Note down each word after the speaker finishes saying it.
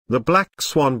The Black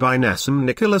Swan by Nassim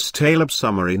Nicholas Taleb.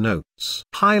 Summary notes.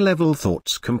 High-level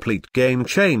thoughts. Complete game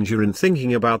changer in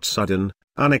thinking about sudden,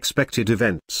 unexpected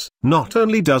events. Not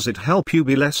only does it help you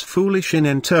be less foolish in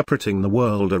interpreting the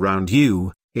world around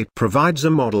you, it provides a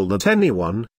model that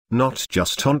anyone, not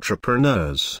just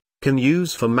entrepreneurs, can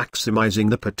use for maximizing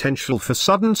the potential for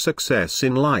sudden success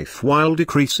in life while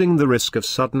decreasing the risk of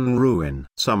sudden ruin.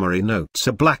 Summary notes.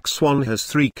 A black swan has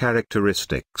three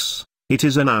characteristics. It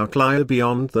is an outlier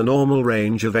beyond the normal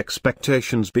range of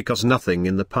expectations because nothing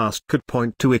in the past could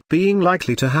point to it being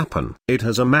likely to happen. It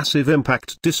has a massive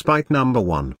impact despite number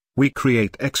one, we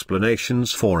create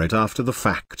explanations for it after the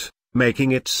fact,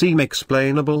 making it seem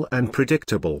explainable and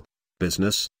predictable.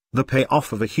 Business, the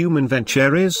payoff of a human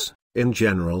venture is, in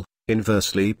general,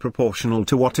 inversely proportional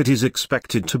to what it is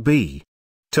expected to be.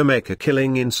 To make a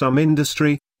killing in some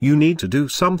industry, you need to do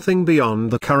something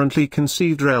beyond the currently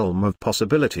conceived realm of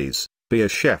possibilities. Be a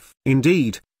chef.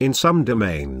 Indeed, in some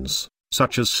domains,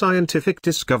 such as scientific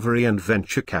discovery and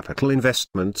venture capital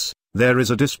investments, there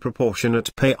is a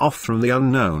disproportionate payoff from the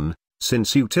unknown,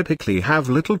 since you typically have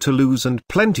little to lose and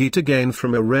plenty to gain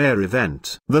from a rare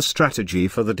event. The strategy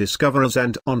for the discoverers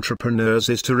and entrepreneurs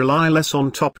is to rely less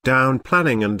on top-down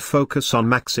planning and focus on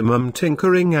maximum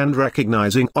tinkering and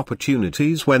recognizing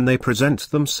opportunities when they present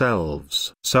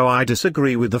themselves. So I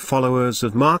disagree with the followers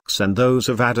of Marx and those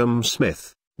of Adam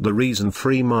Smith. The reason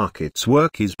free markets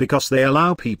work is because they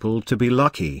allow people to be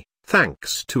lucky,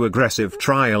 thanks to aggressive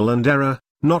trial and error,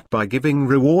 not by giving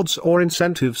rewards or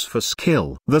incentives for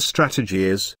skill. The strategy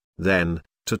is, then,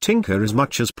 to tinker as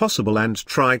much as possible and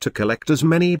try to collect as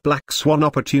many black swan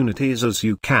opportunities as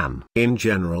you can. In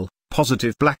general,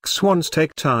 positive black swans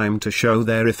take time to show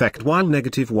their effect while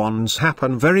negative ones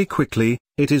happen very quickly.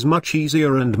 It is much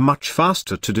easier and much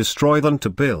faster to destroy than to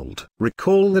build.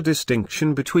 Recall the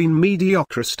distinction between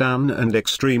Mediocristan and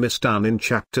Extremistan in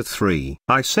Chapter 3.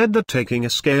 I said that taking a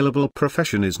scalable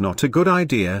profession is not a good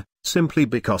idea, simply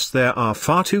because there are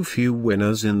far too few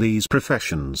winners in these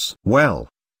professions. Well,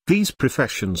 these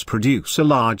professions produce a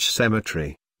large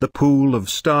cemetery. The pool of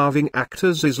starving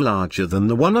actors is larger than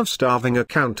the one of starving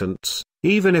accountants,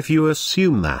 even if you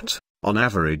assume that, on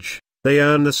average, they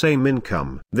earn the same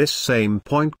income. This same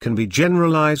point can be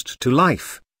generalized to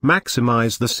life.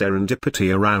 Maximize the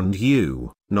serendipity around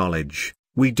you. Knowledge.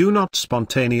 We do not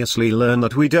spontaneously learn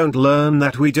that we don't learn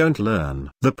that we don't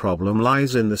learn. The problem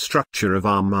lies in the structure of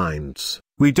our minds.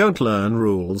 We don't learn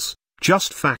rules,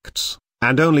 just facts,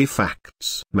 and only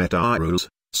facts. Meta-rules,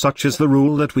 such as the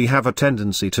rule that we have a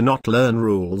tendency to not learn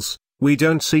rules, we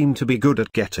don't seem to be good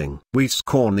at getting. We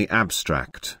scorn the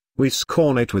abstract. We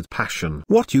scorn it with passion.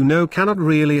 What you know cannot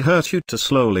really hurt you. To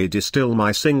slowly distill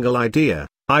my single idea,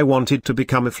 I wanted to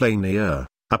become a flaneur,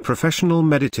 a professional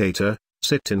meditator,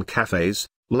 sit in cafes,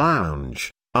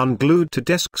 lounge, unglued to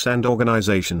desks and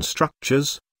organization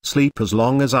structures, sleep as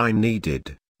long as I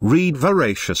needed, read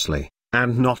voraciously,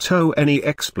 and not owe any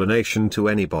explanation to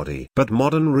anybody. But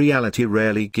modern reality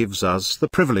rarely gives us the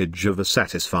privilege of a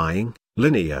satisfying,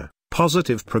 linear,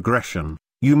 positive progression.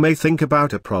 You may think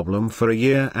about a problem for a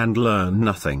year and learn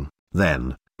nothing.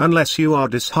 Then, unless you are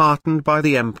disheartened by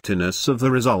the emptiness of the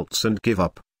results and give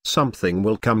up, something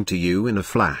will come to you in a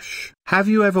flash. Have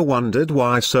you ever wondered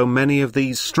why so many of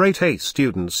these straight-A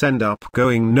students end up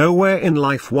going nowhere in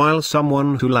life while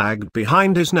someone who lagged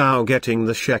behind is now getting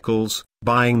the shekels,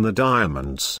 buying the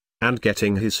diamonds, and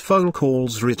getting his phone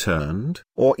calls returned?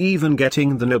 Or even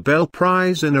getting the Nobel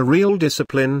Prize in a real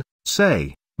discipline,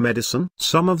 say, medicine?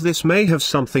 Some of this may have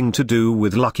something to do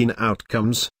with luck in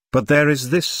outcomes, but there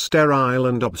is this sterile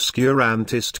and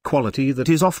obscurantist quality that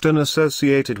is often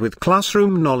associated with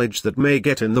classroom knowledge that may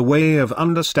get in the way of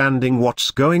understanding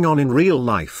what's going on in real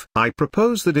life. I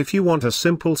propose that if you want a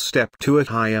simple step to a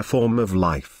higher form of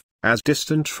life, as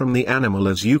distant from the animal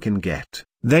as you can get,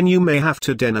 then you may have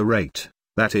to degenerate,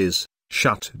 that is,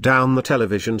 shut down the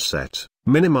television set,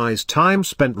 minimize time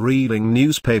spent reading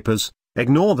newspapers,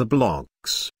 ignore the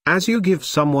blogs. As you give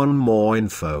someone more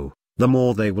info, the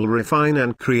more they will refine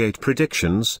and create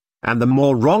predictions, and the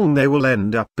more wrong they will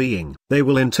end up being. They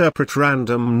will interpret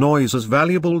random noise as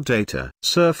valuable data.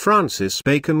 Sir Francis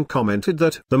Bacon commented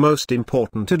that the most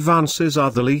important advances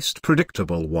are the least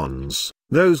predictable ones,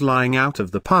 those lying out of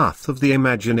the path of the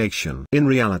imagination. In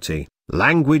reality,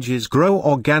 languages grow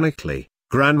organically.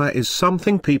 Grammar is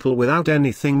something people without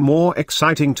anything more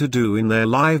exciting to do in their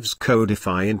lives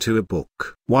codify into a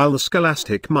book. While the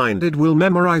scholastic-minded will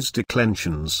memorize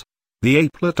declensions, the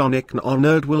aplatonic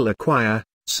non-nerd will acquire,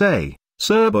 say,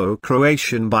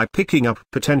 Serbo-Croatian by picking up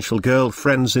potential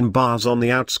girlfriends in bars on the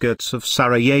outskirts of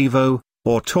Sarajevo,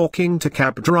 or talking to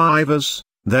cab drivers,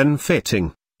 then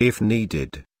fitting, if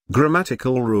needed,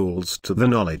 grammatical rules to the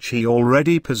knowledge he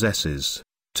already possesses.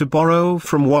 To borrow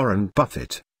from Warren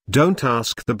Buffett, don't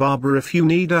ask the barber if you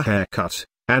need a haircut,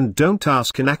 and don't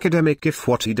ask an academic if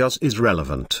what he does is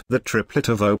relevant. The triplet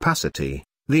of opacity,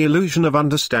 the illusion of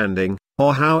understanding,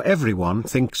 or how everyone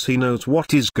thinks he knows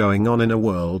what is going on in a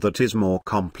world that is more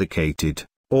complicated,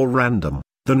 or random,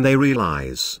 than they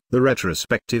realize. The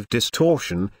retrospective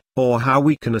distortion, or how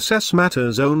we can assess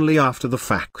matters only after the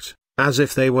fact, as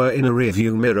if they were in a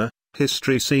rearview mirror.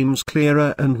 History seems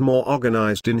clearer and more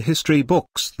organized in history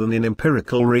books than in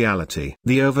empirical reality.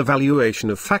 The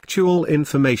overvaluation of factual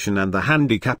information and the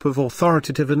handicap of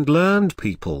authoritative and learned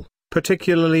people,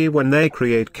 particularly when they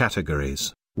create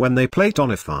categories, when they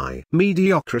Platonify.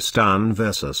 Mediocristan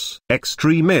versus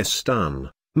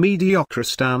Extremistan.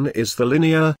 Mediocristan is the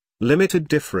linear, limited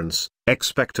difference,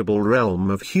 expectable realm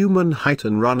of human height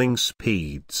and running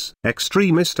speeds.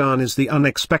 Extremistan is the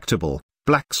unexpectable,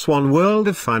 Black Swan world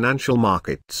of financial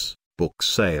markets, book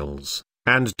sales,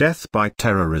 and death by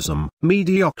terrorism.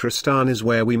 Mediocristan is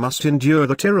where we must endure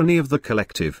the tyranny of the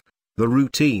collective, the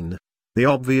routine, the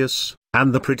obvious,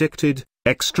 and the predicted.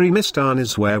 Extremistan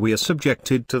is where we are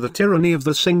subjected to the tyranny of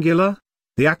the singular,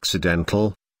 the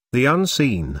accidental, the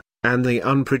unseen, and the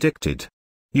unpredicted.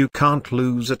 You can't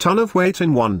lose a ton of weight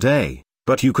in one day,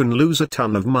 but you can lose a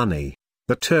ton of money.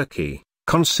 The turkey.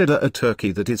 Consider a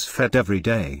turkey that is fed every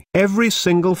day. Every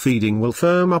single feeding will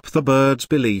firm up the bird's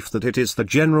belief that it is the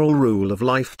general rule of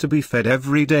life to be fed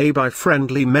every day by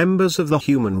friendly members of the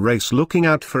human race looking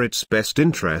out for its best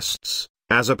interests,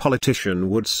 as a politician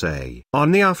would say.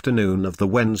 On the afternoon of the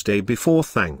Wednesday before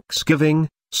Thanksgiving,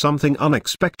 something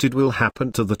unexpected will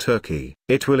happen to the turkey.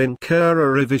 It will incur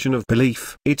a revision of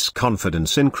belief. Its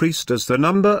confidence increased as the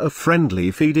number of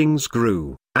friendly feedings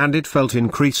grew, and it felt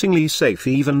increasingly safe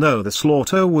even though the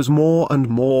slaughter was more and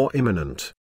more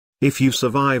imminent. If you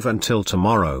survive until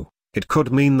tomorrow, it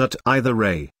could mean that either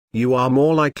A, you are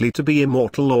more likely to be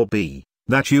immortal, or B,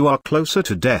 that you are closer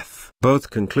to death. Both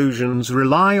conclusions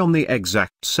rely on the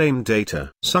exact same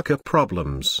data. Sucker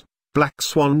problems. Black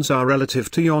swans are relative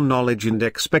to your knowledge and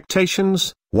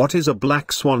expectations. What is a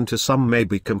black swan to some may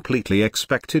be completely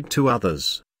expected to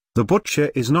others. The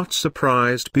butcher is not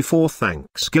surprised before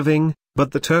Thanksgiving,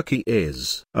 but the turkey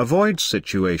is. Avoid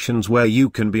situations where you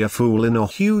can be a fool in a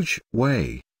huge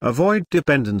way. Avoid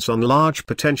dependence on large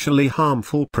potentially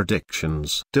harmful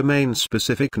predictions.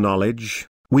 Domain-specific knowledge.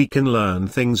 We can learn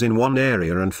things in one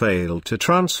area and fail to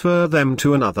transfer them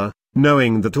to another.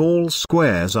 Knowing that all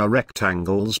squares are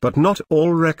rectangles but not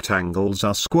all rectangles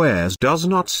are squares does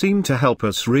not seem to help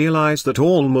us realize that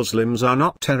all Muslims are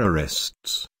not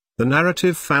terrorists. The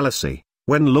narrative fallacy.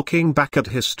 When looking back at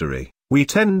history, we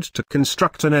tend to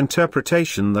construct an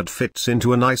interpretation that fits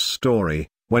into a nice story,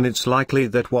 when it's likely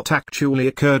that what actually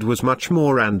occurred was much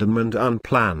more random and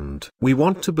unplanned. We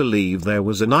want to believe there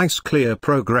was a nice clear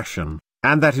progression,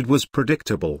 and that it was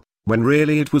predictable, when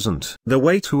really it wasn't. The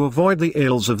way to avoid the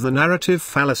ills of the narrative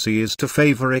fallacy is to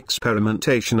favor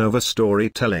experimentation over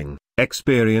storytelling,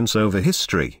 experience over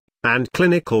history, and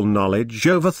clinical knowledge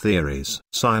over theories.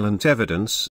 Silent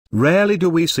evidence. Rarely do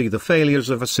we see the failures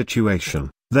of a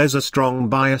situation. There's a strong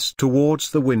bias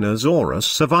towards the winners or a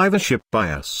survivorship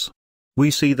bias. We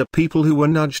see the people who were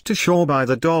nudged to shore by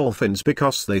the dolphins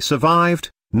because they survived,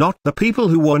 not the people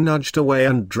who were nudged away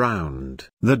and drowned.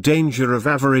 The danger of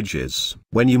averages.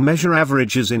 When you measure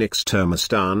averages in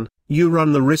Extremistan, you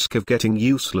run the risk of getting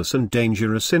useless and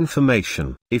dangerous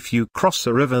information. If you cross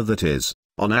a river that is,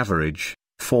 on average,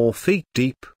 4 feet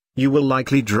deep, you will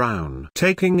likely drown.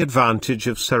 Taking advantage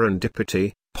of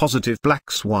serendipity, positive black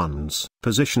swans.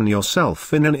 Position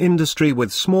yourself in an industry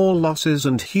with small losses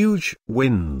and huge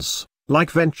wins, like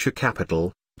venture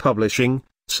capital, publishing,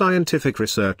 scientific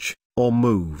research, or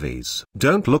movies.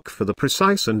 Don't look for the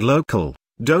precise and local.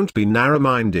 Don't be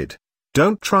narrow-minded.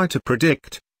 Don't try to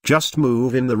predict, just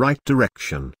move in the right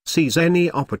direction. Seize any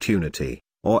opportunity,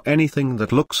 or anything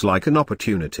that looks like an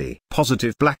opportunity.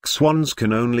 Positive black swans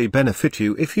can only benefit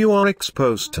you if you are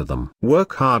exposed to them.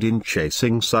 Work hard in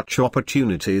chasing such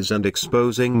opportunities and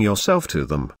exposing yourself to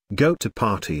them. Go to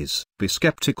parties. Be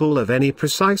skeptical of any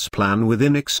precise plan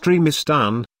within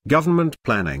Extremistan, government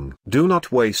planning. Do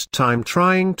not waste time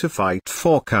trying to fight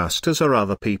forecasters or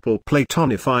other people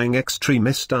platonifying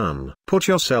Extremistan. Put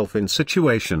yourself in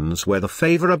situations where the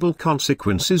favorable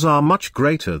consequences are much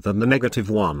greater than the negative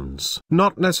ones.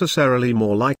 Not necessarily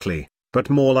more likely, but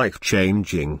more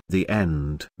life-changing. The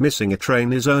end. Missing a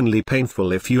train is only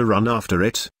painful if you run after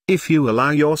it. If you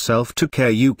allow yourself to care,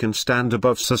 you can stand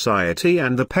above society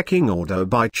and the pecking order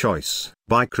by choice,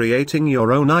 by creating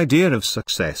your own idea of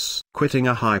success. Quitting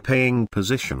a high-paying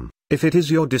position. If it is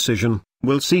your decision,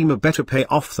 will seem a better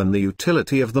payoff than the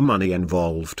utility of the money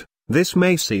involved. This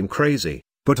may seem crazy,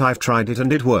 but I've tried it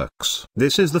and it works.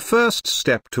 This is the first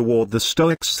step toward the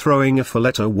Stoics throwing a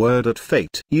four-letter word at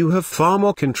fate. You have far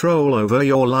more control over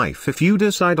your life if you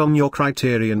decide on your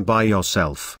criterion by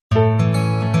yourself.